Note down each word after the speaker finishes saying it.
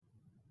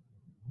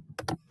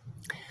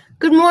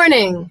Good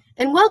morning,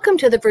 and welcome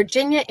to the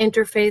Virginia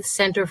Interfaith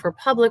Center for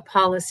Public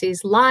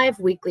Policy's live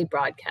weekly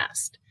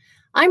broadcast.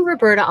 I'm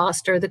Roberta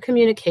Oster, the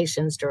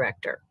Communications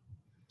Director.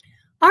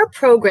 Our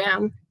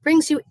program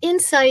brings you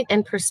insight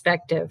and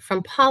perspective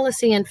from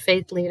policy and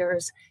faith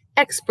leaders,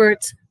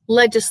 experts,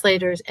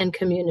 legislators, and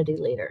community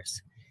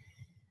leaders.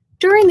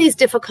 During these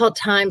difficult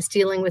times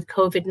dealing with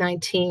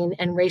COVID-19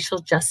 and racial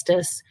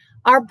justice,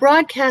 our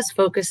broadcast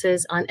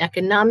focuses on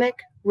economic,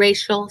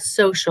 racial,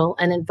 social,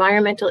 and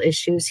environmental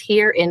issues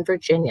here in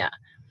Virginia.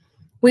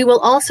 We will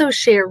also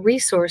share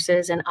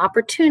resources and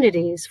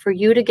opportunities for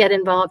you to get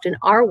involved in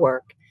our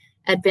work,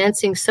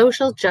 advancing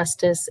social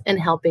justice and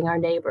helping our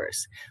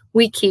neighbors.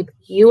 We keep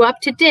you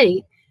up to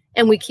date,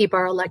 and we keep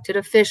our elected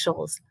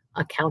officials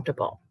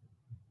accountable.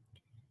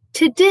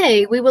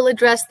 Today, we will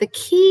address the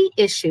key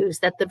issues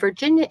that the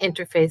Virginia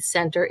Interfaith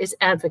Center is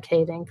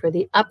advocating for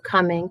the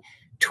upcoming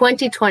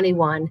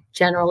 2021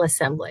 General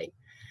Assembly.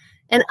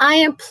 And I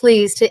am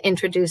pleased to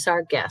introduce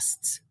our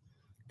guests.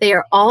 They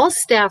are all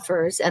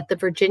staffers at the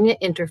Virginia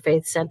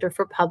Interfaith Center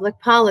for Public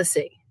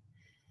Policy.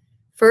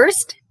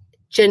 First,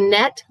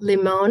 Jeanette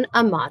Limon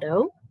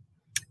Amado.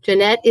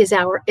 Jeanette is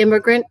our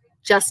immigrant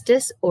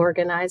justice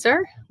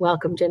organizer.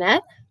 Welcome,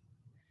 Jeanette.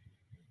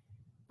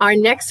 Our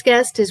next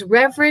guest is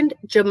Reverend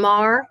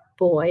Jamar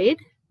Boyd,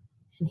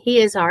 and he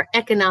is our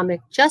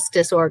economic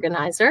justice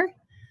organizer.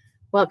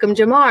 Welcome,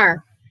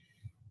 Jamar.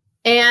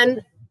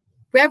 And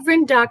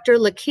Reverend Dr.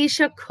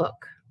 Lakeisha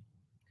Cook,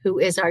 who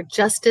is our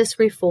Justice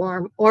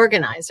Reform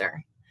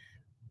Organizer.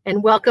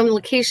 And welcome,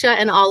 Lakeisha,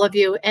 and all of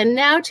you. And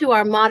now to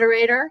our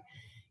moderator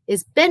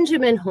is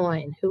Benjamin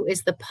Hoyne, who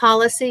is the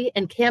Policy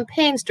and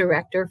Campaigns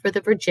Director for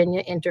the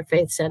Virginia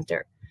Interfaith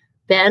Center.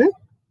 Ben?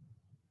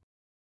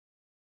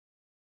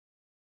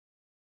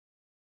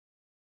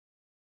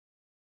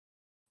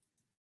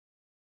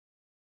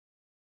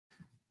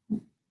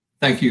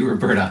 Thank you,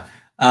 Roberta.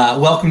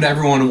 Welcome to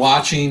everyone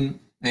watching.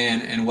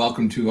 And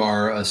welcome to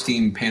our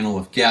esteemed panel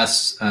of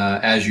guests.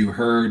 As you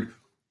heard,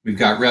 we've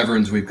got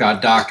reverends, we've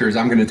got doctors.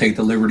 I'm going to take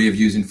the liberty of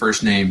using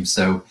first names,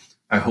 so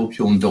I hope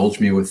you'll indulge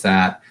me with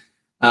that.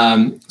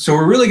 So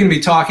we're really going to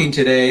be talking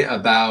today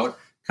about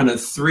kind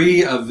of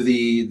three of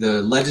the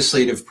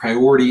legislative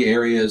priority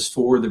areas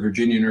for the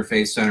Virginia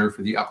Interfaith Center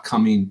for the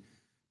upcoming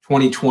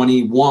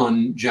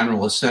 2021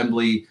 General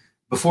Assembly.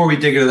 Before we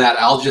dig into that,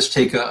 I'll just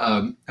take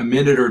a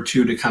minute or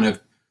two to kind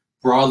of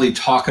broadly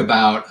talk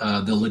about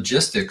the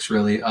logistics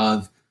really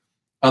of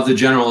the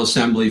General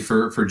Assembly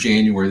for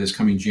January, this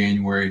coming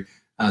January,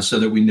 so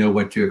that we know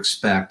what to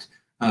expect.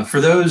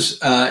 For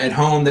those at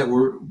home that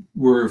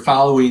were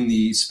following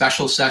the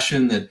special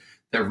session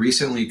that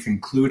recently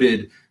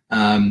concluded,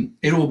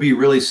 it will be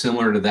really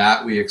similar to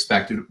that we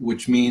expected,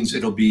 which means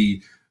it'll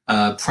be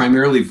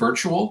primarily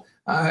virtual,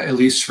 at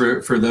least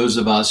for those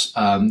of us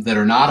that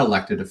are not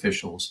elected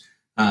officials.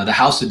 The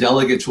House of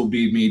Delegates will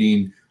be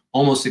meeting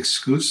almost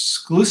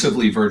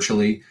exclusively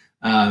virtually,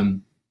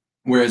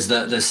 whereas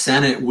the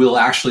Senate will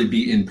actually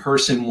be in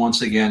person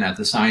once again at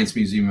the Science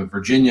Museum of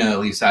Virginia.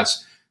 At least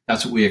that's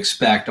what we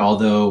expect,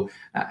 although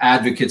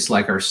advocates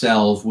like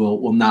ourselves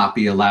will not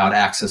be allowed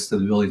access to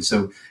the building.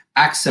 So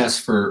access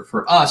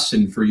for us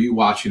and for you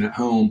watching at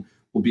home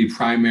will be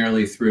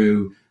primarily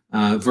through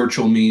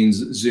virtual means,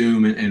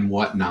 Zoom and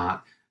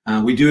whatnot.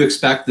 We do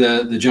expect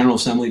the General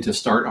Assembly to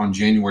start on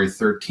January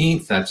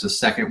 13th. That's the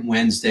second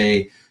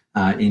Wednesday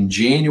in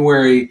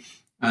January.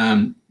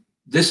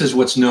 This is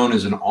what's known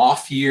as an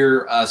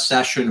off-year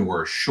session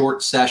or a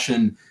short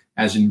session,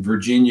 as in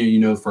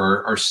Virginia,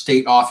 for our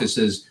state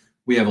offices,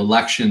 we have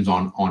elections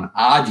on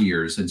odd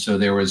years. And so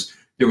there was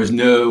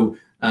no,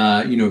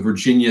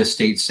 Virginia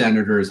state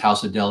senators,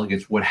 House of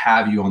Delegates, what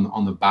have you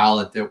on the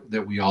ballot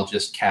that we all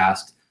just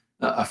cast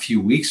a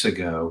few weeks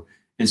ago.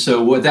 And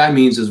so what that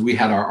means is we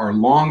had our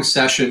long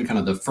session, kind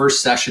of the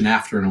first session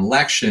after an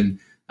election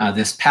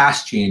this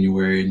past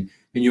January.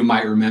 And you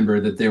might remember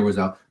that there was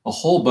a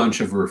whole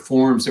bunch of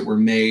reforms that were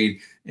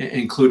made,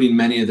 including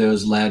many of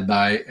those led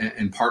by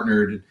and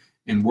partnered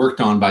and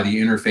worked on by the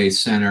Interfaith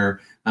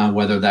Center,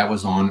 whether that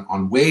was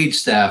on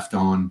wage theft,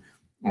 on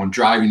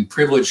driving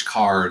privilege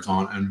cards,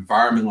 on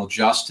environmental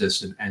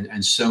justice,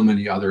 and so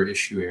many other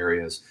issue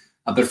areas.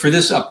 But for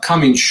this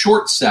upcoming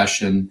short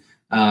session,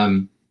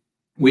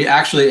 we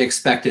actually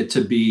expect it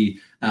to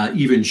be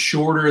even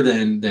shorter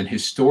than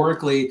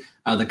historically.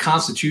 The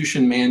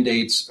Constitution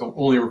mandates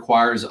only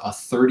requires a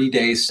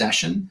 30-day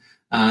session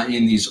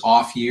in these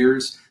off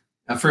years.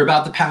 For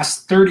about the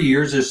past 30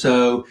 years or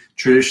so,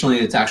 traditionally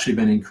it's actually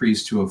been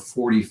increased to a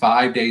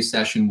 45-day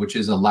session, which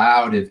is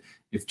allowed if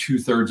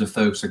 2/3 of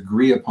folks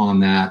agree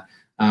upon that.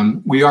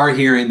 We are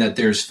hearing that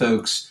there's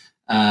folks,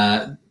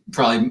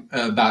 probably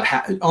about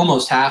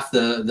almost half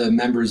the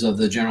members of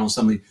the General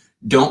Assembly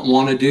don't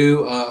want to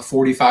do a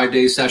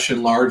 45-day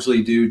session,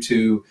 largely due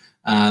to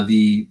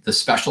the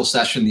special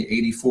session, the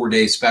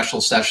 84-day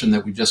special session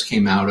that we just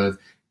came out of,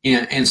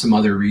 and some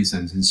other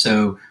reasons. And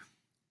so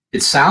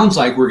it sounds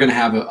like we're going to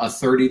have a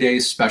 30-day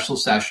special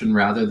session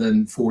rather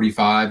than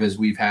 45 as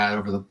we've had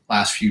over the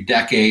last few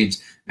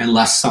decades,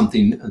 unless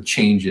something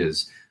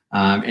changes.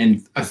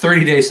 And a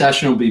 30-day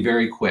session will be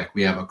very quick.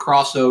 We have a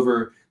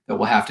crossover that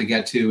we'll have to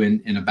get to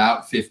in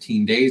about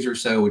 15 days or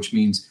so, which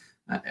means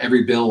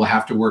every bill will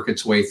have to work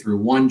its way through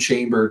one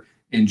chamber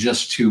in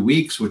just 2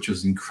 weeks, which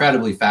is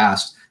incredibly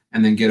fast,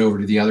 and then get over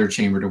to the other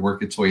chamber to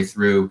work its way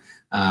through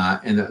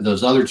in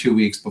those other 2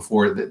 weeks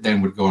before it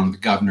then would go on to the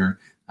governor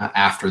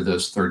after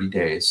those 30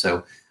 days.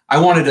 So I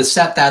wanted to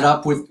set that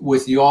up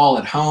with you all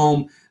at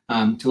home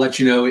to let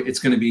you know it's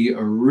going to be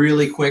a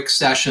really quick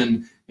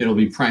session. It'll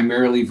be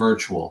primarily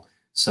virtual.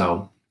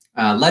 So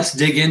let's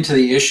dig into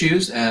the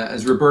issues.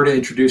 As Roberta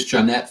introduced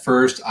Jeanette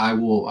first, I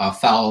will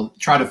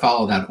try to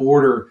follow that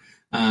order.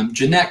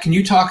 Jeanette, can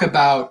you talk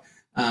about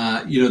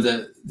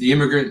the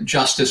immigrant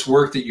justice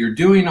work that you're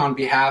doing on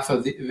behalf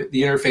of the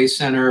Interfaith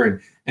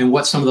Center and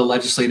what some of the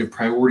legislative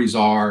priorities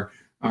are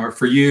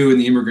for you and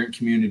the immigrant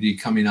community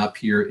coming up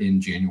here in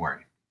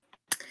January?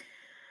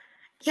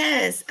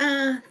 Yes,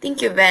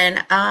 thank you,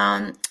 Ben.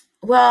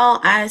 Well,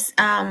 as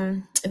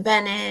Ben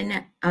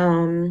and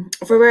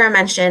Roberta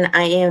mentioned,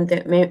 I am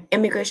the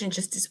immigration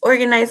justice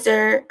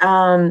organizer.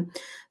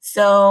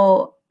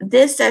 So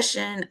this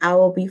session, I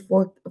will be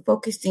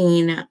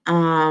focusing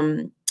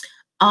on,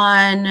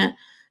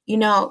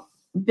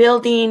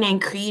 building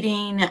and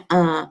creating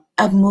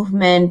a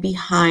movement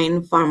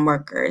behind farm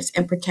workers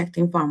and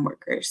protecting farm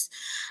workers.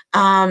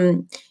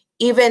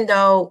 Even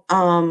though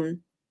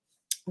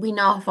we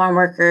know farm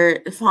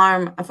workers'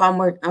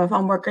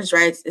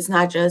 rights is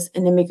not just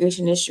an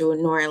immigration issue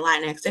nor a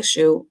Latinx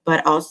issue,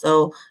 but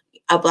also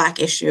a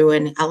Black issue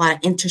and a lot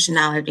of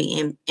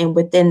intersectionality and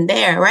within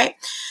there, right?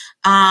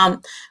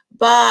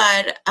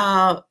 But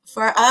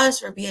for us,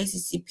 for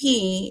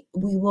BICCP,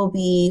 we will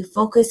be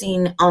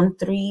focusing on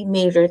three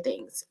major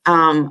things.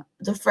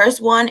 The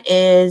first one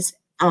is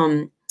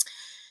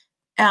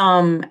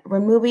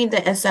removing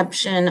the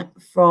exception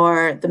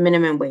for the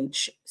minimum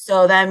wage.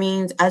 So that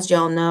means, as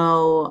y'all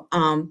know,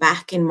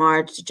 back in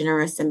March, the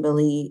General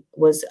Assembly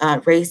was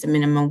raised the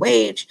minimum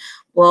wage.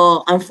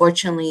 Well,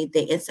 unfortunately,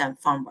 they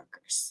exempt farm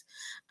workers.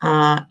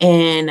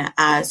 And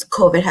as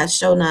COVID has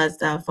shown us,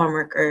 the farm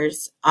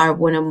workers are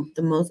one of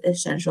the most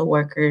essential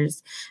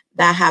workers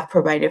that have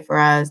provided for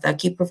us, that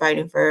keep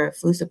providing for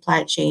food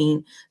supply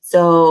chain.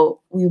 So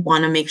we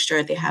want to make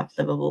sure they have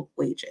livable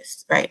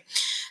wages, right?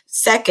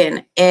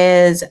 Second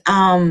is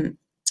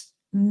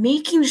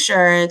making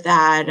sure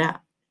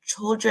that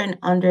children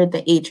under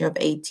the age of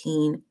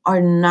 18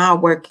 are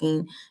not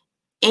working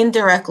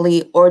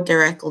indirectly or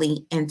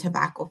directly in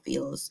tobacco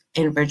fields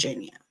in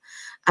Virginia.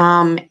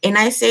 And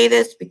I say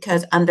this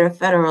because under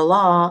federal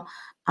law,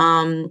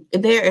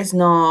 there is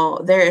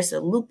a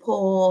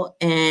loophole,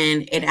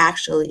 and it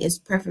actually is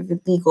perfectly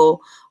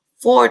legal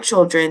for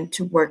children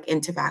to work in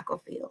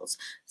tobacco fields.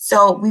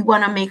 So we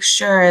want to make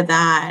sure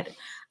that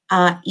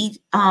the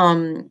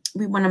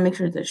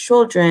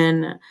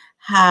children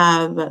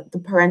have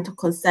the parental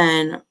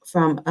consent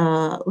from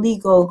a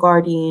legal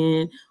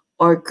guardian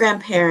or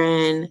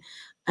grandparent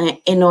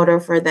in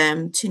order for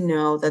them to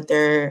know that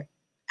they're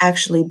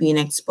actually being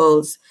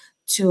exposed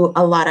to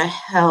a lot of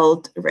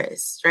health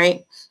risks,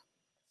 right?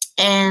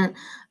 And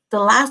the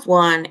last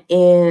one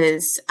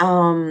is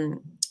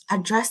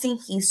addressing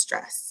heat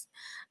stress.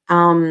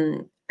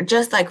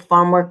 Just like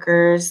farm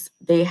workers,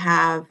 they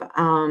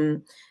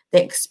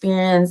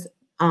experience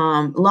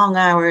long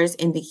hours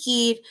in the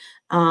heat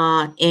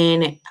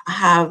and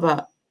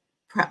have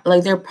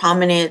they're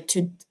prominent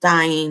to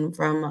dying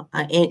from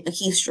a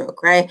heat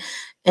stroke, right?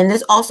 And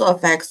this also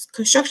affects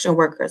construction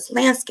workers,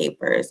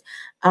 landscapers.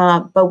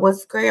 But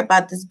what's great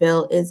about this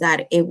bill is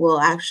that it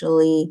will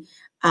actually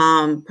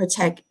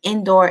protect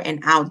indoor and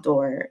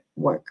outdoor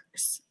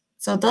workers.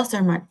 So those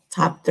are my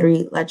top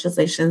three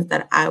legislations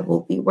that I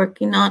will be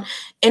working on.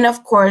 And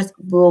of course,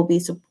 we'll be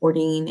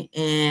supporting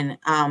in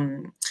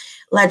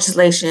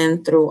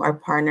legislation through our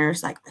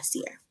partners like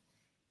Basir.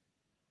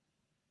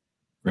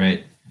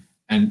 Right.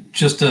 And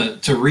just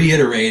to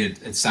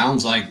reiterate, it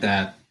sounds like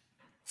that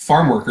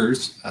farm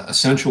workers,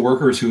 essential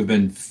workers who have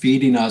been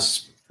feeding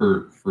us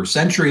for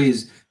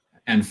centuries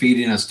and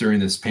feeding us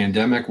during this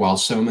pandemic, while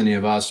so many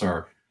of us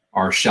are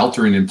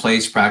sheltering in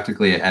place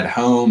practically at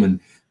home and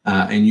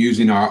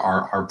using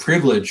our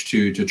privilege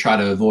to try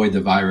to avoid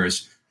the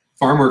virus.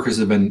 Farm workers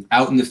have been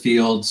out in the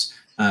fields,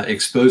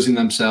 exposing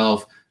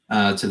themselves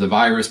to the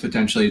virus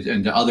potentially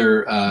and to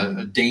other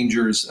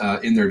dangers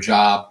in their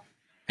job.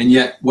 And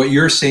yet what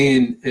you're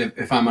saying,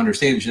 if I'm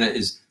understanding, Jeanette,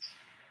 is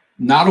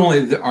not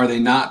only are they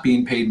not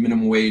being paid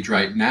minimum wage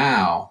right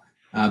now,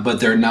 but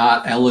they're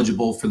not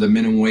eligible for the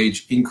minimum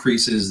wage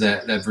increases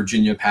that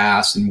Virginia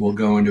passed and will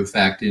go into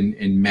effect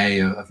in May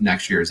of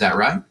next year. Is that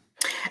right?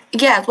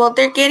 Yeah, well,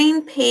 they're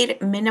getting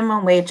paid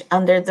minimum wage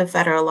under the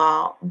federal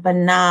law, but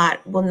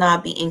will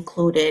not be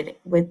included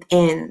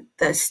within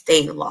the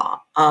state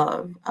law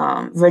of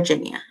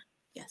Virginia.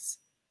 Yes.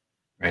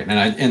 Right.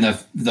 And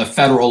the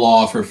federal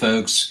law, for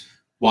folks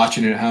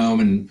watching at home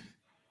and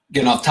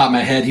getting off the top of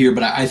my head here,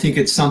 but I think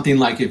it's something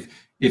like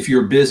if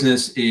your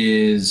business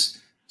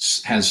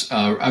has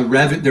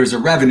there's a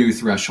revenue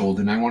threshold,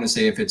 and I want to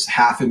say if it's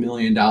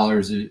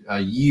 $500,000 a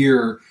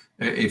year,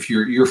 if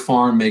your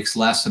farm makes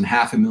less than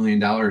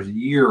 $500,000 a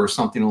year or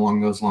something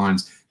along those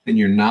lines, then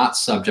you're not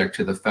subject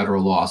to the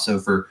federal law. So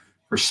for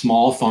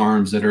small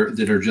farms that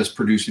are just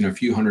producing a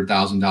few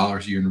 $100,000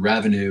 a year in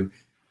revenue,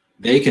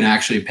 they can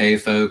actually pay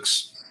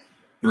folks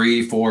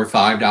 $3, $4,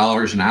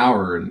 $5 an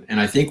hour. And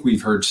I think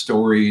we've heard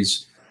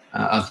stories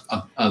of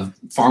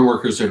farm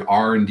workers that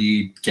are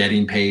indeed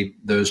getting paid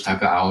those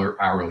type of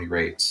hourly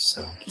rates.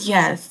 So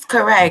Yes,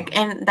 correct.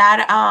 And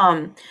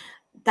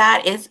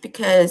that is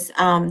because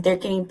they're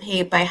getting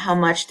paid by how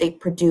much they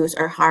produce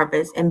or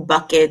harvest in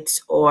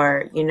buckets,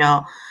 or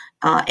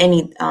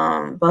any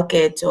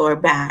buckets or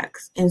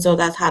bags, and so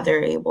that's how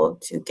they're able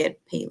to get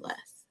paid less.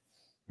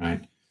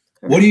 right.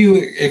 Correct. What do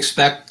you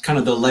expect kind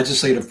of the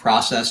legislative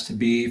process to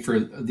be for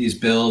these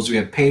bills? We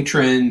have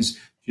patrons,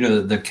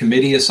 the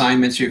committee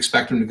assignments you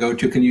expect them to go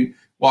to. Can you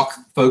walk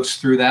folks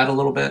through that a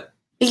little bit?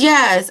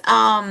 Yes,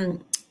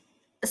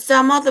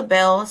 some of the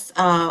bills,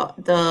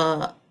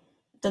 the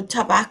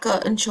tobacco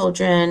and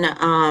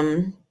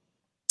children,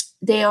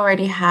 they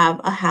already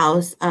have a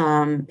House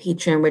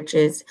patron, which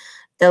is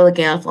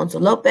Delegate Alfonso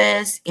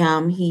Lopez.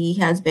 He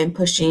has been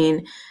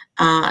pushing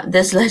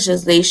this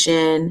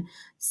legislation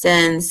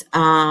since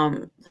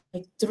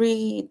like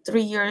three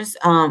years,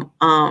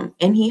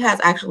 and he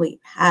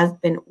has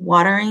been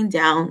watering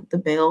down the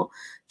bill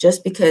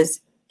just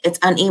because it's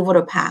unable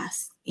to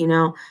pass.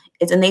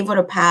 It's unable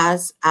to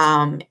pass,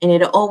 and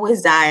it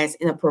always dies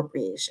in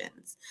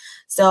appropriations.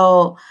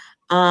 So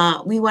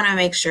we want to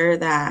make sure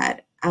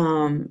that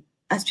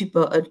as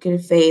people of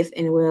good faith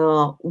and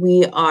will,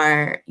 we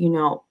are,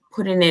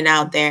 putting it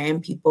out there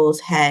in people's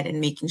head and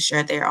making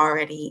sure they're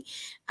already,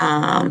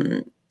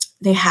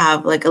 they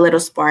have like a little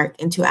spark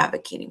into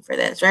advocating for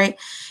this, right?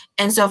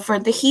 And so for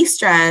the heat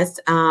stress,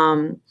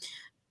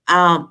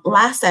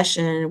 last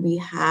session we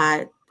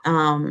had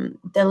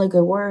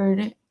Delegate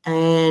Word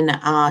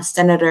and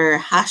Senator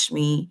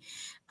Hashmi.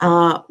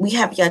 We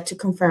have yet to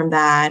confirm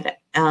that.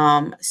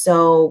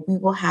 So we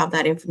will have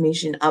that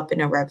information up in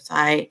our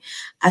website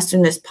as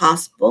soon as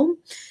possible.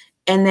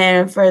 And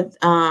then for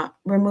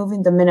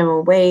removing the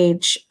minimum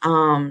wage,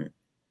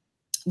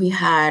 we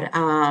had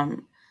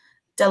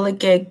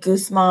Delegate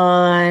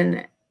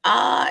Guzman.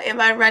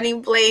 Am I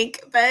running blank?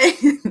 But I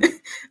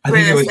think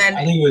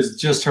it was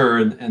just her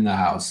in the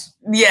House.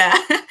 Yeah,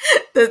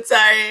 that's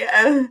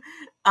sorry.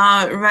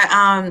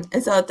 And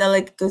so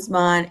Delegate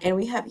Guzman, and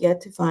we have yet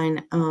to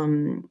find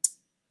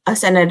a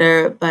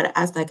senator, but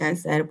like I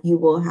said, we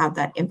will have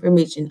that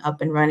information up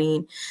and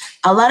running.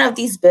 A lot of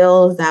these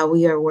bills that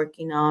we are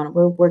working on,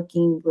 we're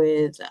working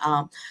with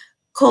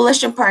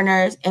coalition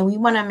partners, and we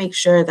want to make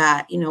sure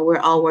that we're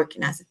all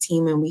working as a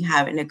team and we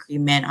have an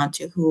agreement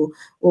onto who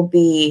will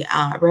be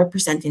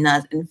representing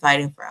us and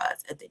fighting for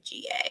us at the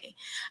GA.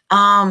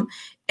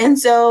 And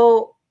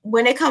so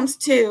when it comes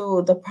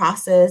to the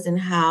process and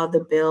how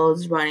the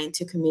bills run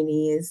into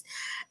committees,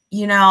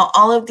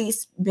 all of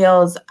these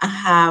bills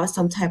have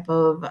some type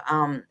of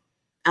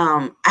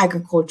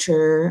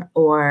agriculture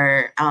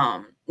or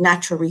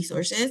natural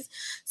resources.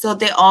 So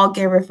they all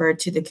get referred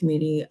to the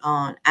Committee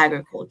on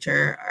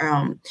Agriculture.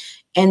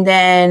 And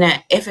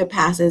then if it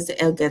passes,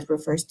 it gets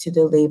referred to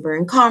the Labor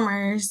and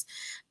Commerce.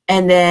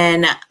 And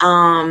then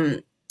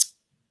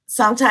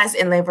sometimes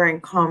in Labor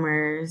and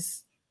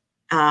Commerce,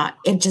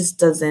 it just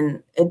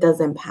doesn't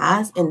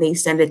pass, and they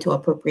send it to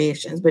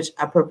appropriations, which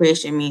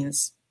appropriation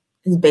means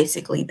is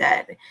basically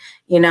dead.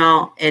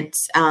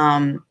 It's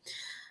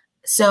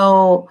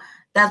so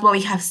that's what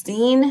we have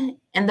seen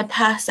in the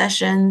past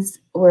sessions.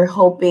 We're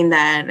hoping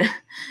that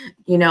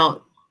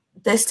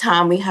this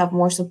time we have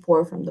more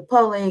support from the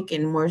public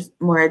and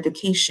more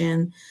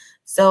education.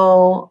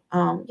 So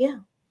yeah.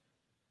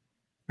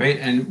 Great.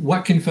 And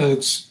what can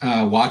folks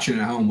watching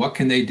at home, what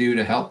can they do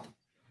to help?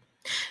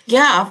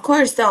 Yeah, of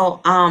course.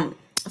 So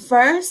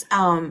first,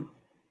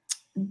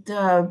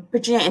 the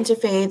Virginia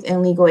Interfaith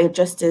and Legal Aid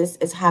Justice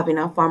is having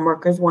a Farm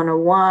Workers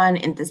 101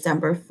 in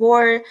December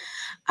 4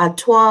 at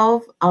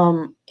 12.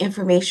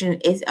 Information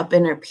is up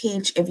in our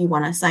page if you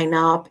want to sign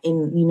up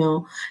and,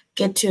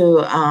 get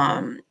to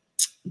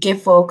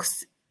give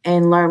folks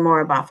and learn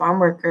more about farm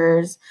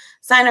workers.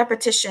 Sign our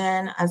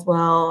petition as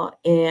well.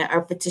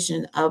 Our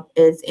petition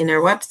is in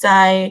our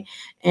website,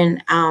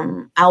 and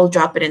I'll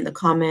drop it in the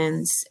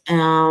comments.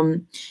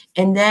 And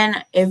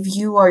then if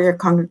you or your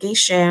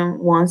congregation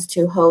wants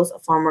to host a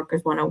Farm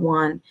Workers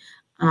 101,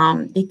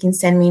 they can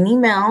send me an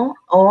email,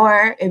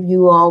 or if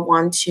you all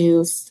want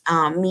to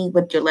meet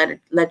with your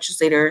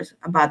legislators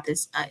about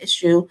this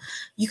issue,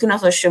 you can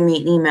also show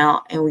me an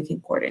email and we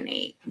can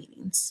coordinate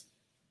meetings.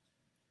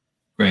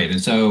 Great.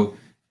 And so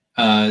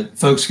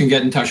folks can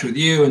get in touch with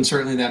you, and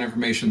certainly that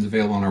information is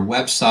available on our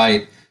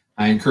website.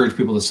 I encourage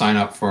people to sign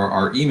up for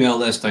our email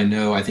list.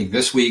 I think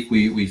this week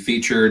we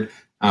featured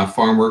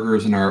farm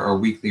workers in our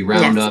weekly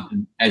roundup. Yes.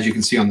 And as you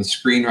can see on the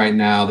screen right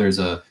now, there's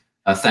a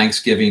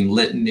Thanksgiving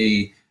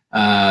litany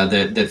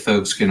that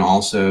folks can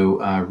also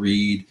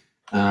read,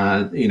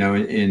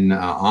 in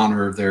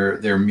honor of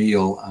their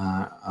meal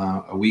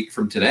a week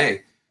from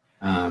today.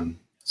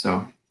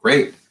 So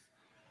great.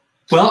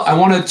 Well, I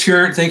want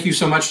to thank you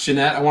so much,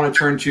 Jeanette. I want to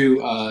turn to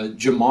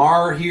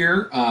Jamar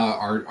here,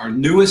 our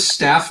newest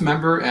staff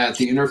member at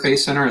the Interfaith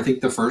Center. I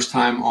think the first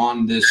time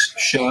on this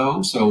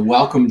show. So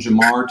welcome,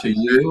 Jamar, to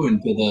you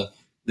and to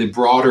the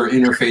broader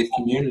interfaith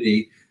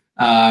community.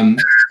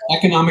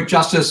 Economic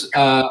justice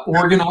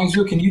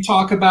organizer, can you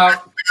talk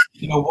about,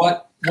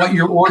 what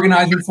you're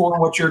organizing for and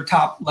what your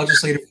top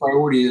legislative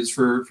priority is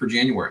for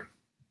January?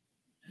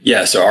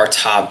 Yeah, so our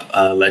top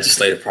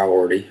legislative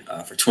priority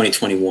for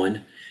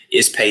 2021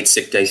 is paid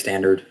sick day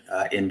standard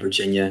in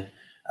Virginia.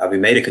 We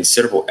made a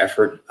considerable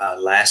effort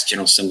last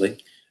General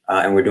Assembly,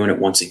 and we're doing it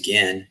once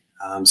again.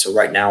 So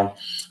right now,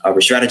 we're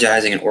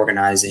strategizing and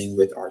organizing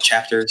with our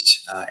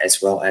chapters,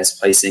 as well as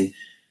placing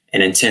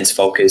an intense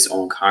focus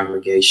on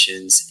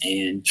congregations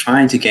and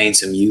trying to gain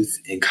some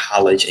youth and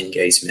college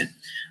engagement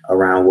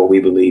around what we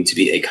believe to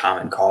be a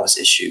common cause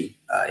issue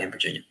in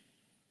Virginia.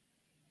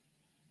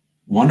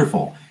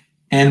 Wonderful.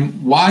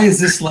 And why is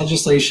this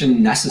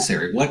legislation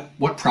necessary?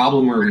 What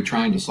problem are we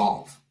trying to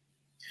solve?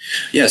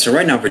 Yeah, so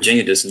right now,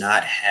 Virginia does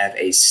not have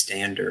a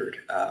standard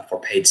for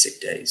paid sick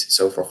days.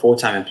 So for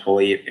full-time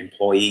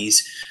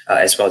employees,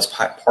 as well as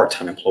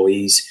part-time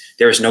employees,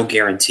 there is no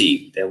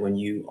guarantee that when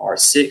you are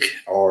sick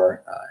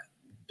or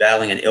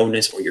battling an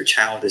illness or your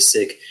child is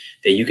sick,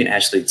 that you can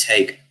actually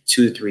take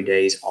 2 to 3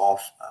 days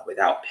off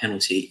without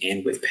penalty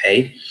and with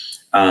pay.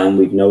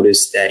 We've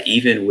noticed that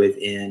even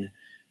within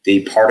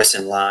the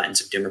partisan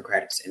lines of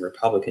Democrats and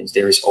Republicans,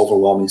 there is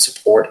overwhelming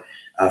support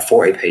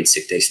for a paid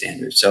sick day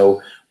standard.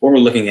 So what we're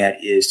looking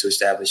at is to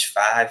establish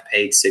 5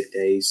 paid sick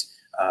days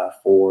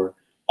for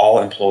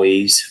all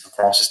employees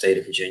across the state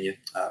of Virginia,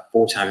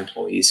 full-time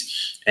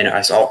employees, and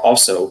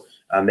also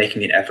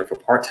making an effort for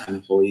part-time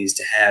employees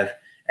to have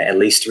at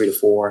least 3 to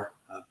 4,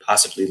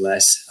 possibly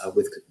less,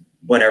 with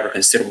whatever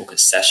considerable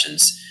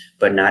concessions,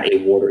 but not a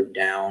watered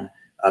down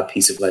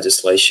piece of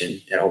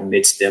legislation that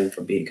omits them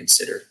from being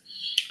considered.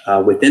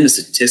 Within the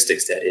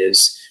statistics, that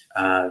is,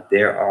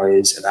 there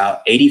is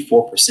about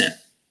 84%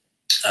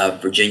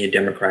 of Virginia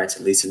Democrats,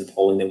 at least in the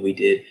polling that we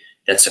did,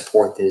 that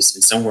support this,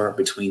 and somewhere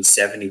between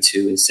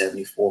 72 and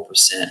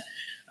 74%,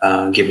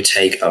 give or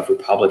take, of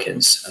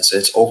Republicans. So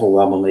it's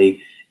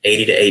overwhelmingly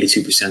 80 to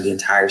 82% of the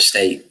entire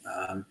state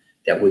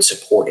that would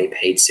support a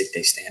paid sick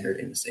day standard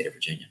in the state of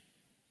Virginia.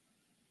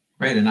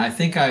 Right, and I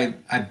think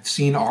I've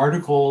seen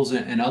articles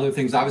and other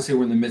things. Obviously,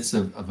 we're in the midst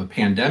of a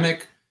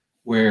pandemic,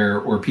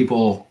 where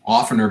people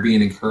often are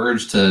being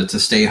encouraged to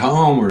stay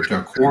home or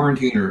to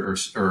quarantine or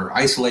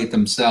isolate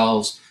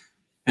themselves.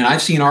 And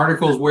I've seen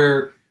articles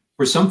where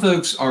some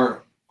folks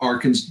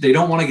they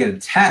don't want to get a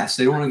test,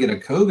 they don't want to get a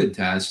COVID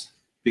test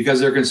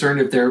because they're concerned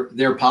if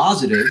they're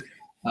positive,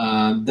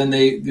 then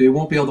they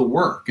won't be able to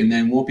work and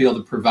then won't be able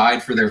to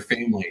provide for their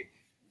family.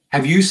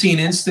 Have you seen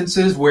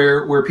instances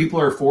where people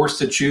are forced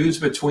to choose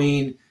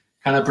between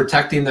kind of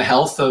protecting the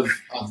health of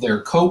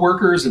their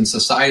coworkers and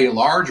society at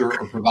large or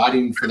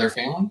providing for their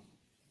family?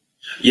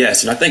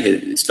 Yes, and I think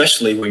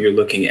especially when you're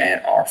looking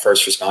at our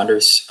first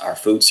responders, our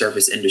food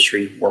service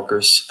industry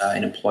workers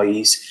and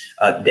employees,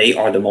 they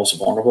are the most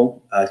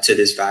vulnerable to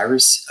this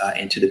virus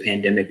and to the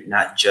pandemic,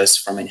 not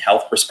just from a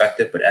health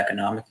perspective, but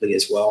economically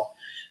as well.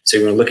 So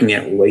when you're looking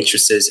at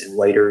waitresses and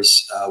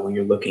waiters, when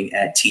you're looking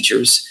at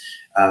teachers,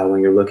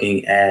 when you're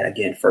looking at,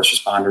 again, first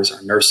responders,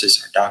 our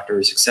nurses, our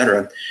doctors, et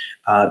cetera,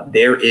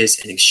 there is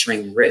an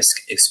extreme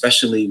risk,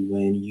 especially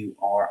when you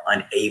are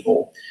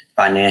unable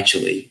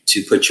financially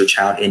to put your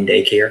child in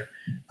daycare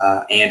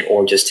and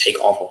or just take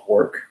off of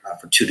work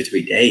for 2 to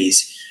 3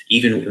 days,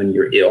 even when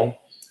you're ill.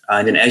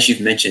 And then, as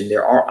you've mentioned,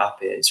 there are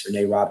op-eds.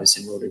 Renee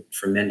Robinson wrote a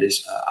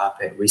tremendous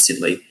op-ed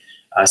recently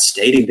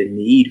stating the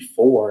need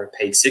for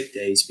paid sick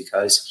days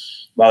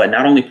because while it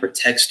not only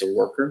protects the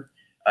worker,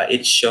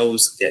 it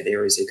shows that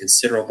there is a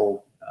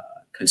considerable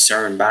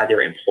concern by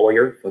their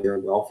employer for their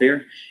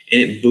welfare,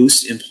 and it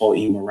boosts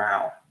employee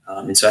morale.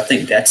 And so I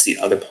think that's the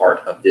other part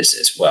of this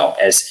as well.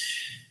 This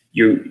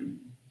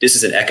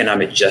is an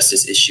economic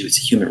justice issue, it's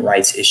a human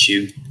rights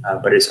issue,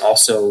 but it's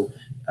also,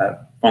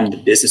 from the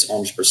business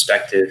owner's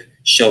perspective,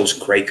 shows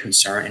great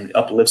concern and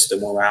uplifts the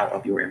morale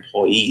of your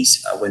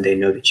employees when they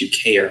know that you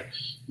care,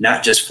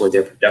 not just for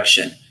their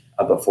production,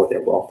 but for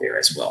their welfare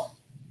as well.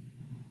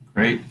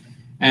 Great.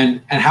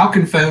 And how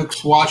can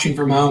folks watching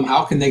from home,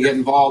 how can they get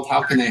involved?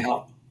 How can they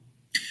help?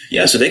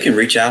 Yeah, so they can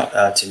reach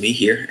out to me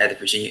here at the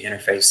Virginia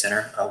Interfaith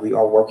Center. We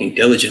are working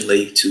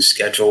diligently to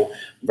schedule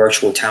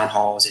virtual town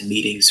halls and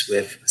meetings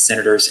with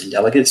senators and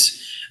delegates.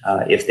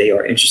 If they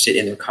are interested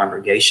in their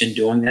congregation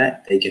doing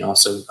that, they can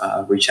also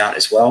reach out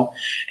as well.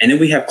 And then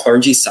we have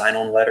clergy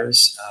sign-on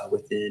letters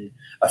within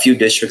a few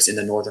districts in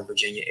the Northern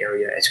Virginia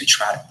area as we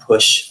try to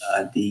push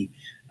the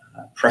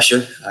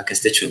pressure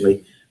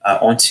constituently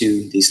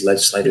onto these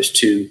legislators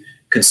to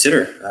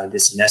consider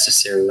this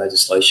necessary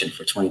legislation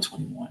for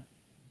 2021.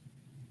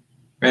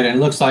 Right, and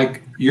it looks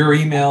like your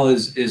email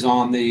is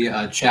on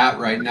the chat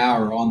right now,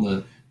 or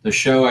on the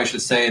show, I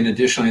should say. And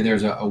additionally,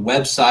 there's a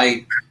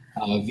website,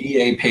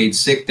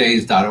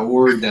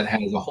 vapaidsicdays.org, that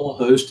has a whole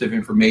host of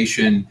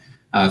information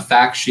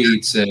fact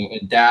sheets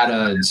and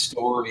data and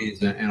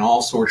stories and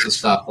all sorts of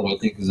stuff that I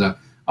think is a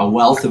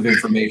wealth of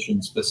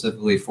information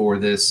specifically for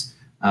this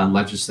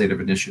legislative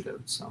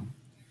initiative. So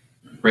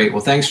great.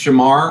 Well, thanks,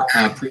 Jamar.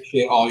 I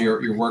appreciate all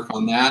your work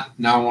on that.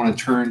 Now I want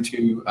to turn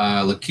to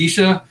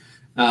Lakeisha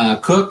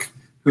Cook,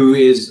 who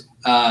is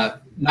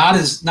not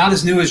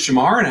as new as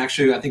Jamar, and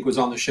actually I think was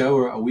on the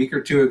show a week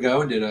or two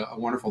ago and did a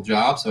wonderful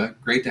job. So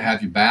great to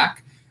have you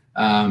back.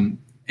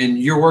 And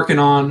you're working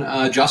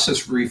on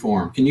justice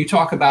reform. Can you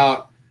talk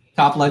about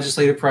top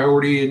legislative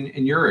priority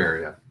in your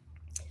area?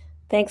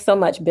 Thanks so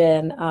much,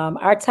 Ben.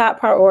 Our top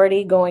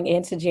priority going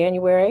into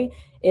January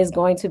is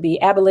going to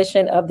be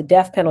abolition of the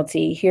death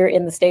penalty here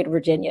in the state of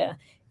Virginia.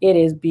 It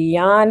is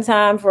beyond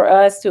time for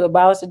us to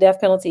abolish the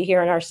death penalty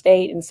here in our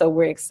state. And so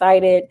we're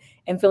excited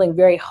and feeling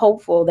very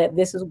hopeful that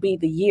this will be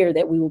the year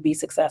that we will be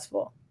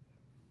successful.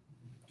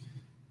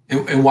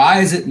 And why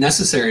is it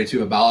necessary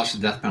to abolish the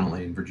death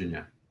penalty in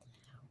Virginia?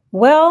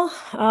 Well,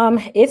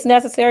 it's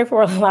necessary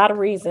for a lot of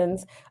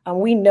reasons.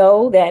 We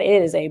know that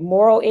it is a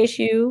moral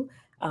issue.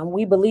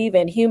 We believe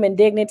in human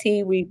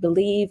dignity. We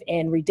believe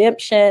in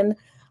redemption.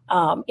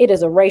 It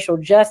is a racial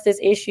justice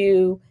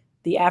issue.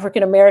 The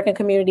African-American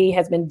community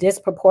has been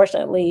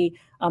disproportionately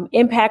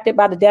impacted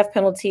by the death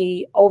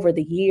penalty over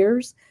the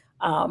years.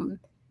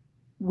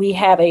 We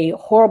have a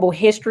horrible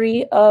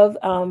history of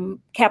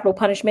capital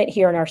punishment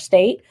here in our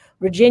state.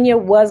 Virginia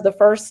was the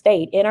first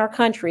state in our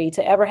country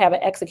to ever have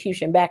an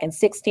execution back in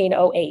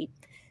 1608.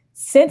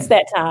 Since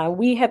that time,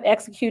 we have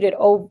executed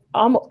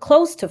almost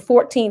close to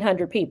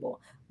 1,400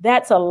 people.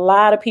 That's a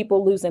lot of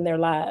people losing their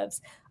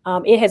lives.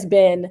 It has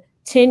been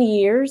 10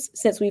 years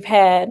since we've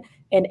had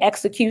an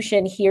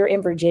execution here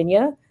in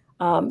Virginia.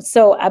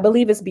 So I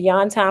believe it's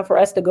beyond time for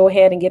us to go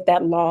ahead and get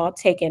that law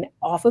taken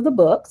off of the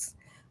books.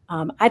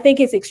 I think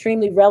it's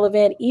extremely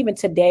relevant even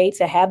today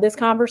to have this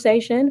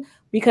conversation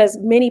because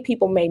many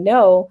people may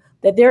know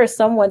that there is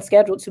someone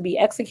scheduled to be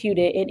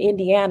executed in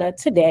Indiana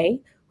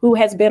today who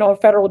has been on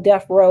federal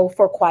death row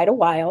for quite a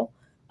while.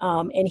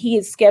 And he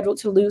is scheduled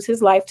to lose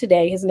his life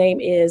today. His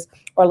name is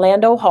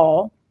Orlando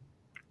Hall.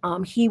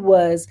 He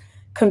was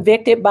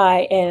convicted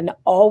by an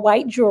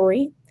all-white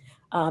jury.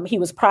 He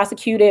was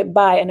prosecuted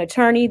by an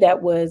attorney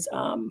that was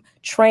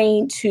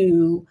trained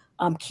to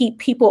keep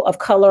people of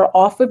color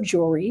off of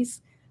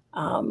juries.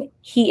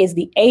 He is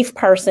the 8th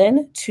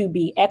person to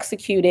be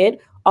executed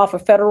off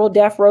of federal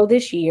death row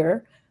this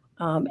year.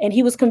 And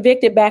he was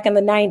convicted back in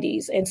the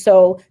 90s. And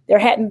so there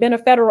hadn't been a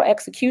federal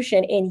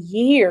execution in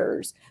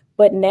years.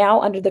 But now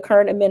under the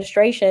current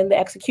administration, the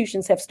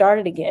executions have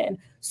started again.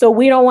 So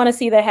we don't want to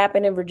see that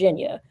happen in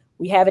Virginia.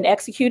 We haven't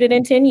executed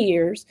in 10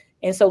 years.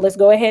 And so let's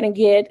go ahead and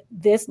get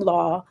this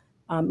law.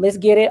 Let's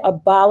get it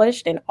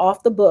abolished and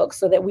off the books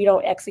so that we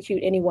don't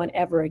execute anyone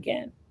ever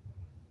again.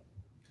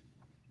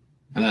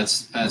 And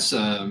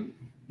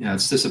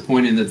it's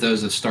disappointing that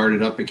those have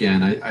started up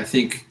again. I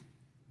think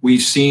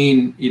we've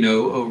seen,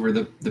 over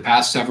the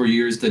past several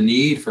years, the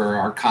need for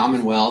our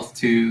Commonwealth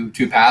to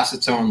pass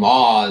its own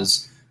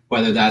laws,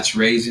 whether that's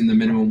raising the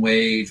minimum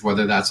wage,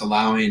 whether that's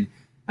allowing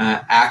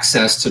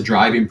access to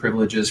driving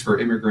privileges for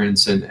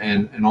immigrants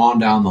and on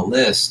down the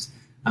list.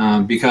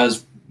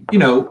 Because,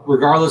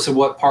 regardless of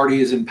what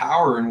party is in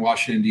power in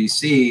Washington,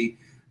 D.C.,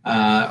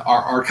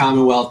 our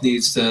Commonwealth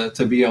needs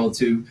to be able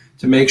to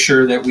make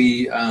sure that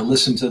we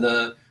listen to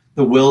the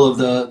will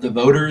of the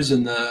voters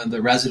and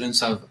the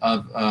residents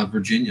of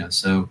Virginia.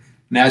 So,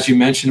 and as you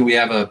mentioned, we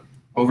have a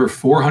over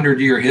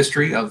 400-year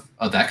history of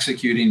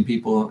executing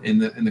people in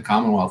the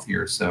Commonwealth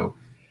here. So,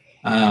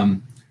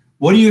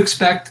 what do you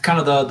expect kind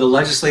of the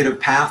legislative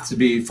path to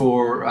be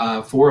for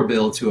a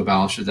bill to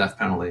abolish the death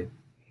penalty?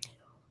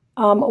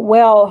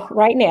 Well,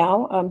 right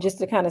now, just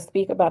to kind of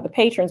speak about the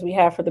patrons we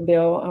have for the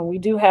bill, we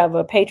do have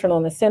a patron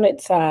on the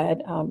Senate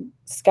side,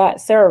 Scott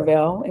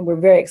Saraville, and we're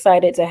very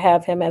excited to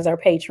have him as our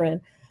patron.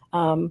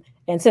 And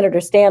Senator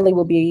Stanley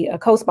will be a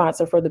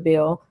co-sponsor for the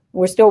bill.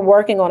 We're still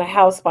working on a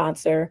House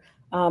sponsor,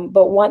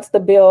 but once the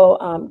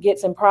bill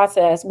gets in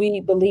process,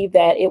 we believe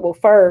that it will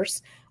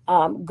first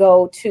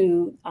go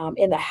to,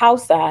 in the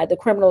House side, the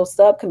criminal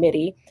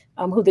subcommittee,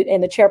 and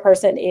the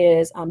chairperson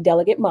is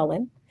Delegate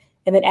Mullen.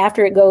 And then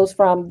after it goes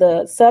from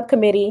the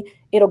subcommittee,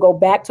 it'll go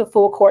back to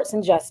full courts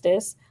and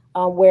justice,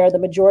 where the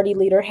majority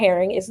leader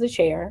Herring is the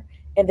chair.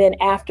 And then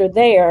after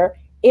there,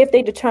 if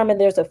they determine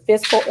there's a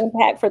fiscal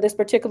impact for this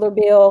particular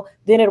bill,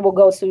 then it will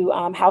go to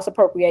House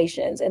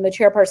Appropriations. And the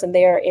chairperson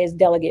there is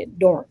Delegate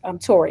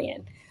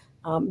Torian.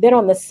 Then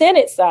on the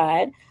Senate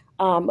side,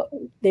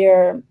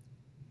 it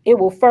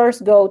will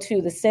first go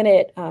to the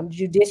Senate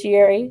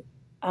Judiciary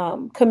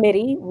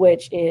Committee,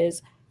 which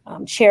is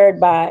chaired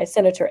by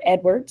Senator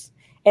Edwards.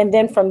 And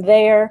then from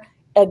there,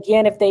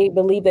 again, if they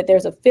believe that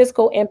there's a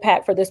fiscal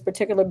impact for this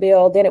particular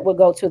bill, then it will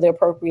go to the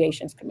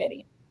Appropriations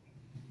Committee.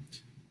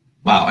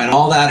 Wow. And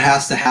all that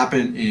has to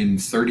happen in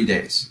 30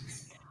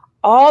 days.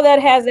 All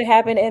that has to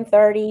happen in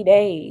 30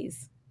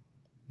 days.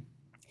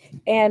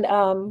 And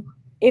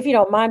if you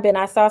don't mind, Ben,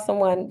 I saw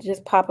someone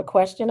just pop a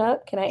question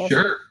up. Can I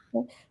answer?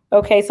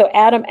 Okay, so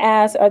Adam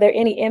asks, are there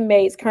any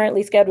inmates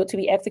currently scheduled to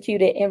be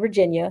executed in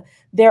Virginia?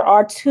 There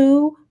are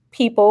 2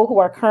 people who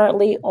are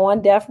currently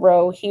on death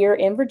row here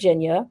in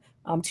Virginia,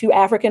 2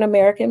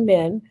 African-American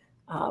men.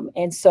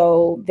 And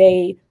so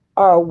they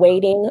are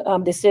awaiting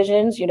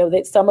decisions. You know,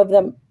 that some of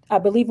them, I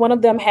believe one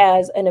of them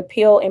has an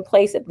appeal in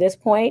place at this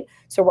point.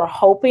 So we're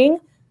hoping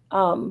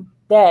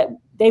that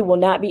they will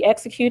not be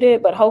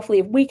executed, but hopefully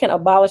if we can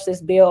abolish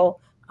this bill,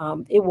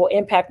 it will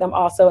impact them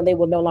also, and they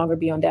will no longer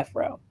be on death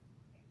row.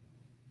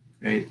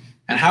 Great.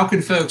 And how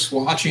can folks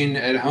watching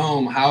at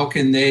home, how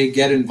can they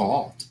get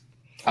involved?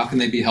 How can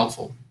they be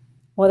helpful?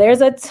 Well,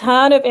 there's a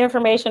ton of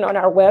information on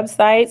our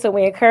website. So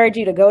we encourage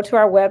you to go to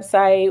our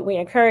website. We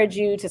encourage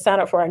you to sign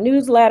up for our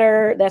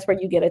newsletter. That's where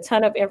you get a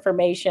ton of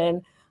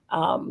information.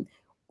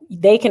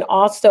 They can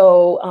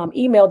also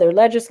email their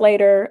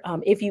legislator.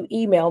 If you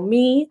email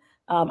me,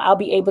 I'll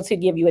be able to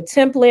give you a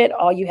template.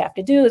 All you have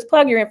to do is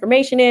plug your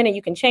information in, and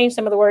you can change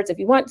some of the words if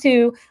you want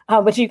to,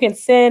 but you can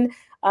send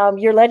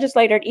your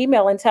legislator an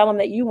email and tell them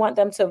that you want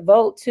them to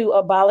vote to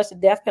abolish the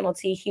death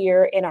penalty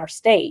here in our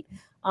state.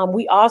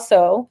 We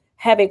also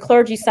have a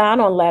clergy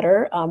sign-on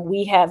letter.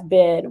 We have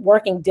been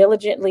working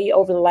diligently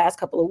over the last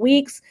couple of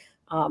weeks,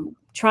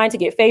 trying to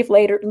get faith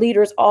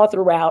leaders all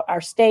throughout our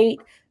state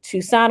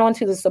to sign on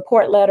to the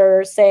support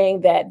letter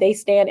saying that they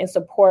stand in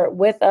support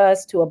with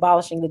us to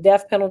abolishing the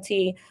death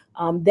penalty.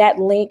 That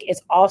link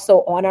is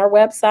also on our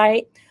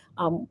website.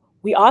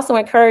 We also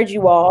encourage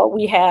you all,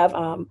 we have,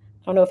 I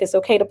don't know if it's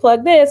okay to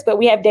plug this, but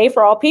we have Day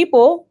for All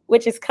People,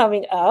 which is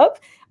coming up.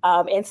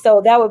 And so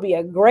that would be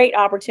a great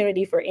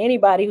opportunity for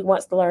anybody who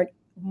wants to learn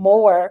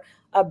more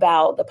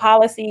about the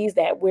policies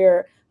that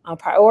we're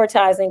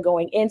prioritizing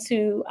going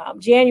into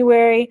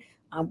January.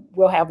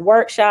 We'll have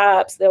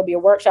workshops. There'll be a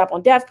workshop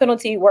on death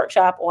penalty,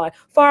 workshop on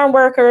farm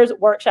workers,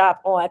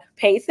 workshop on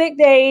paid sick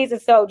days.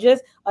 And so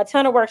just a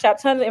ton of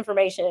workshops, tons of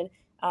information.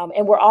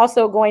 And we're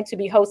also going to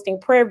be hosting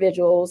prayer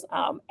vigils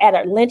at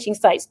our lynching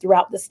sites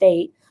throughout the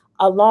state,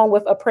 along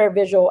with a prayer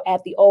vigil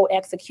at the old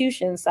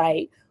execution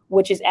site,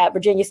 which is at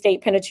Virginia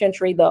State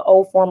Penitentiary, the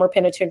old former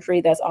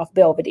penitentiary that's off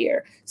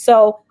Belvedere.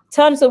 So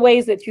tons of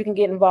ways that you can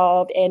get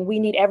involved, and we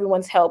need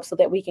everyone's help so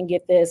that we can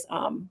get this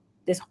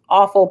this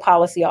awful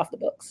policy off the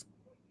books.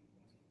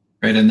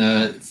 Right,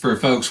 and for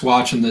folks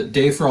watching, the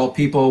Day for All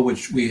People,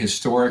 which we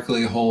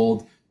historically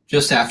hold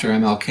just after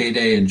MLK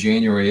Day in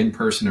January in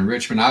person in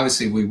Richmond.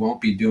 Obviously, we won't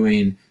be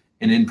doing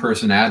an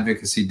in-person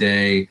advocacy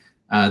day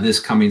this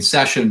coming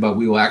session, but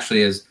we will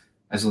actually, as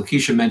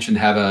Lakeisha mentioned,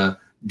 have a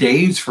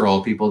Days for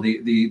All People,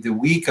 the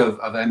week of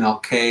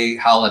MLK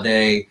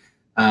holiday.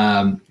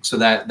 So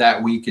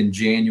that week in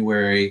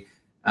January,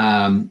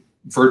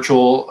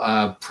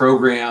 virtual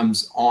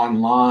programs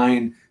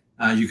online.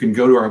 You can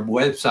go to our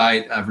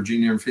website,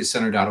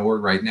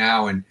 virginiainterfaithcenter.org right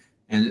now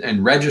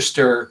and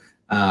register.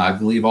 I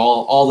believe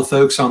all the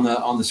folks on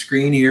the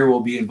screen here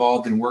will be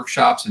involved in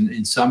workshops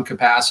in some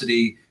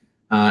capacity.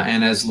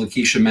 And as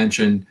Lakeisha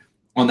mentioned,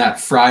 on that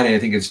Friday, I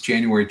think it's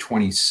January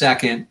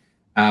 22nd,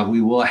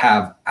 we will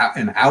have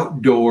an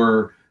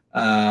outdoor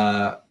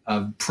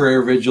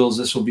prayer vigils.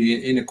 This will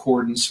be in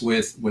accordance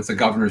with the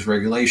governor's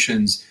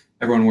regulations,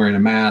 everyone wearing a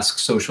mask,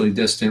 socially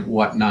distant,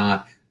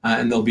 whatnot.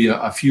 And there'll be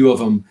a few of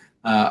them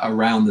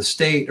around the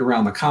state,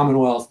 around the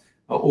Commonwealth,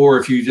 or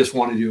if you just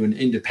want to do an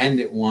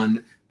independent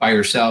one by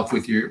yourself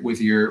with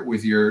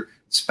your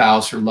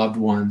spouse or loved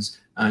ones,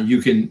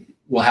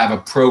 we'll have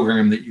a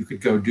program that you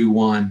could go do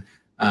one,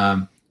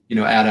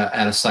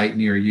 at a site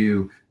near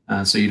you,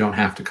 so you don't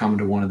have to come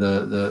to one of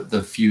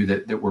the few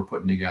that we're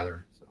putting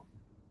together. So,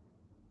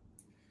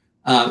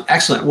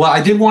 excellent. Well,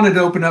 I did want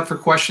to open up for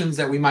questions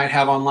that we might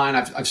have online.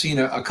 I've seen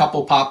a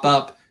couple pop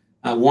up,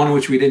 one of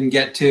which we didn't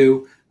get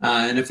to.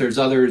 And if there's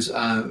others,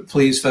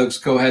 please, folks,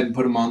 go ahead and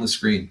put them on the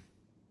screen.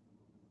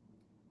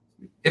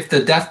 If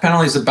the death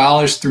penalty is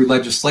abolished through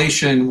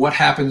legislation, what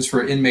happens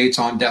for inmates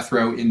on death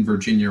row in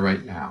Virginia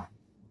right now?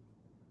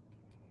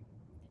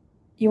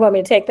 You want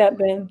me to take that,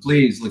 Ben?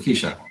 Please,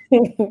 Lakeisha.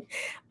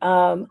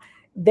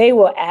 They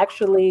will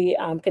actually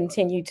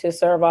continue to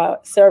serve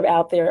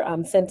out their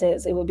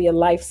sentence. It will be a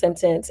life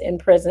sentence in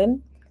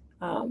prison.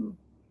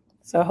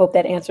 So I hope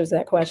that answers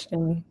that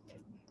question.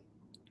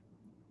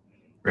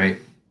 Great.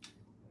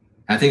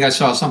 I think I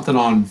saw something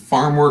on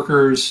farm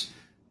workers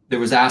that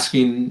was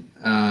asking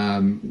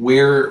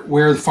where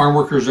the farm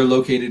workers are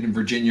located in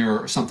Virginia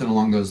or something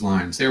along those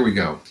lines. There we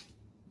go.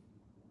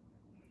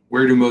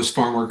 Where do most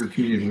farm worker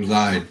communities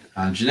reside?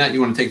 Jeanette,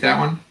 you want to take that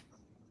one?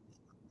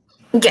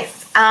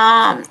 Yes.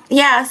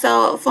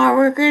 So farm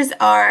workers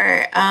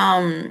are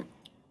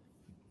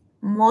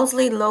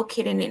mostly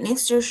located in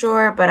Eastern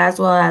Shore, but as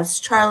well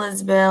as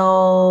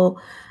Charlottesville,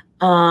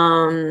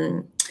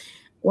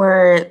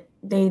 where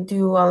they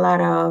do a lot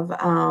of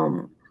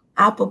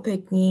apple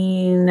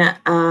picking.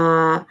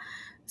 And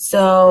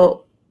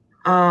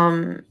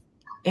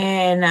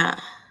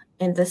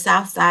in the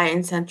South Side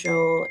and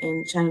Central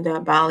in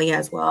Shenandoah Valley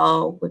as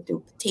well, would do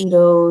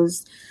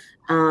potatoes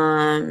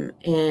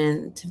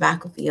and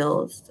tobacco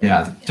fields.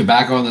 Yeah,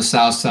 tobacco on the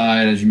South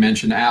Side, as you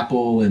mentioned,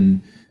 apple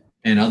and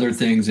and other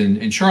things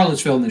in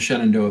Charlottesville and the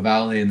Shenandoah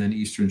Valley, and then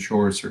Eastern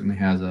Shore certainly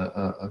has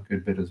a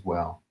good bit as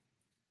well.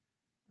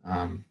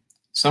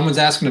 Someone's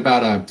asking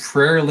about a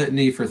prayer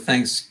litany for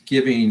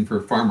Thanksgiving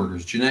for farm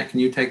workers. Jeanette, can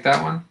you take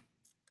that one?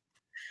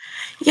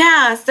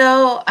 Yeah,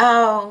 so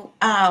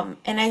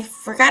and I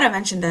forgot to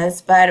mention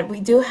this, but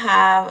we do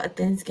have a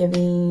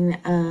Thanksgiving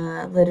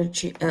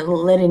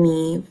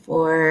litany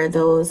for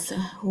those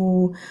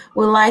who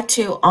would like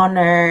to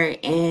honor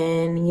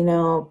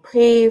and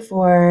pray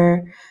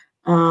for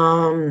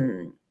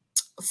farm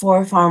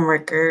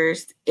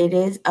workers. It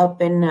is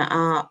up in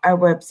our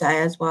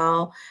website as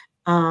well,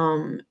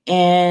 and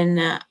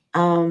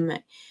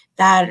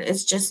that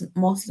is just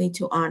mostly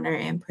to honor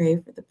and pray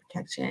for the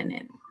protection.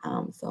 And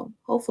so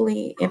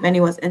hopefully if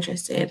anyone's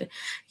interested,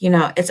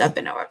 it's up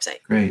in our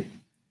website. Great.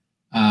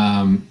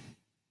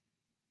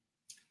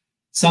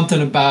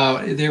 Something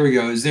about, there we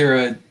go. Is there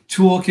a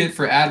toolkit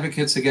for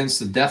advocates against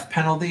the death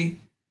penalty?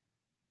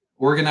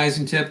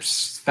 Organizing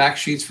tips, fact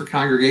sheets for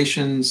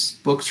congregations,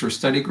 books for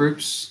study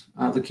groups?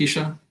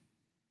 Lakeisha?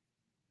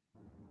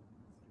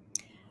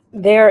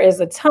 There is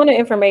a ton of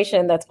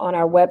information that's on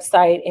our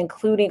website,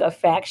 including a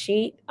fact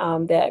sheet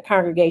that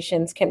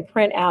congregations can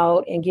print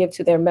out and give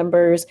to their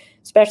members,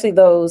 especially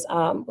those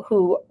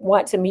who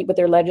want to meet with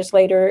their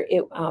legislator.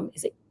 It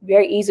is a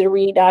very easy to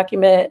read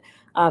document.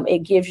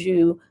 It gives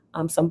you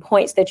some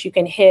points that you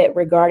can hit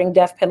regarding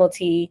death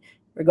penalty,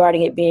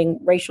 regarding it being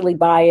racially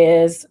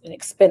biased, an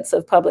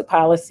expensive public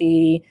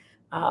policy,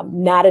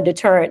 not a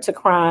deterrent to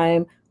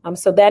crime.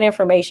 So that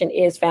information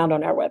is found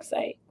on our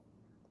website.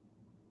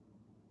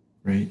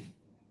 Great.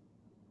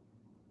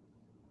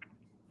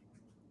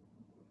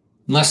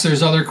 Unless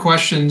there's other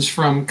questions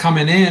from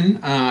coming in,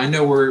 I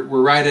know we're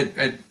right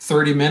at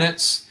 30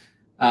 minutes.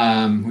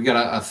 We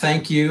got a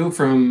thank you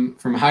from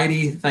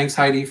Heidi. Thanks,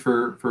 Heidi,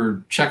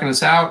 for checking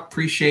us out.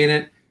 Appreciate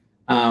it.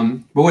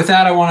 But with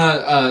that, I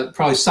want to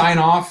probably sign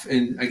off.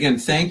 And again,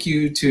 thank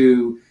you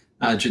to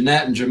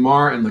Jeanette and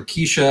Jamar and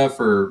Lakeisha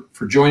for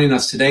joining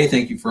us today.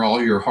 Thank you for all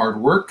your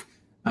hard work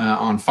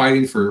on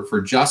fighting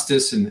for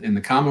justice in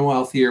the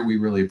Commonwealth here. We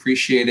really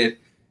appreciate it.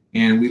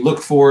 And we look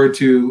forward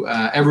to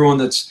everyone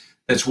that's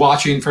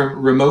watching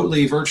from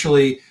remotely,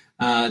 virtually,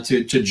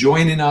 to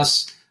joining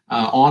us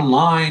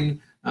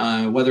online,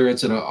 whether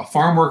it's at a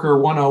Farm Worker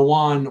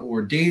 101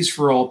 or Days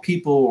for All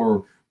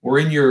People, or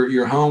in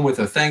your home with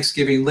a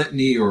Thanksgiving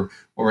litany, or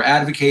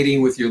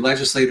advocating with your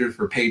legislator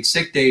for paid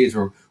sick days,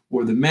 or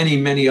the many,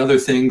 many other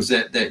things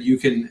that you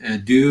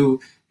can do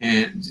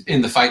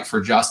in the fight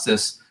for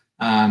justice.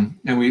 And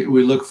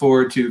we look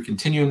forward to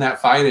continuing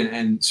that fight,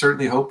 and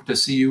certainly hope to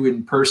see you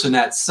in person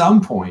at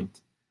some point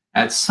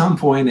in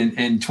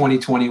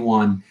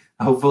 2021.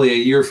 Hopefully a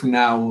year from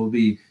now, we'll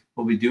be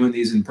doing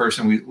these in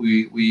person.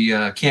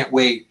 We can't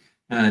wait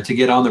to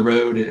get on the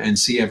road and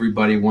see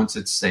everybody once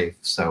it's safe.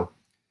 So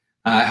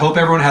I hope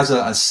everyone has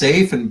a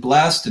safe and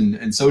blessed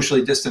and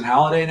socially distant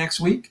holiday next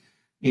week.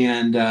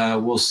 And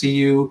we'll see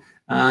you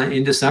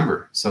in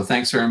December. So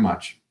thanks very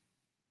much.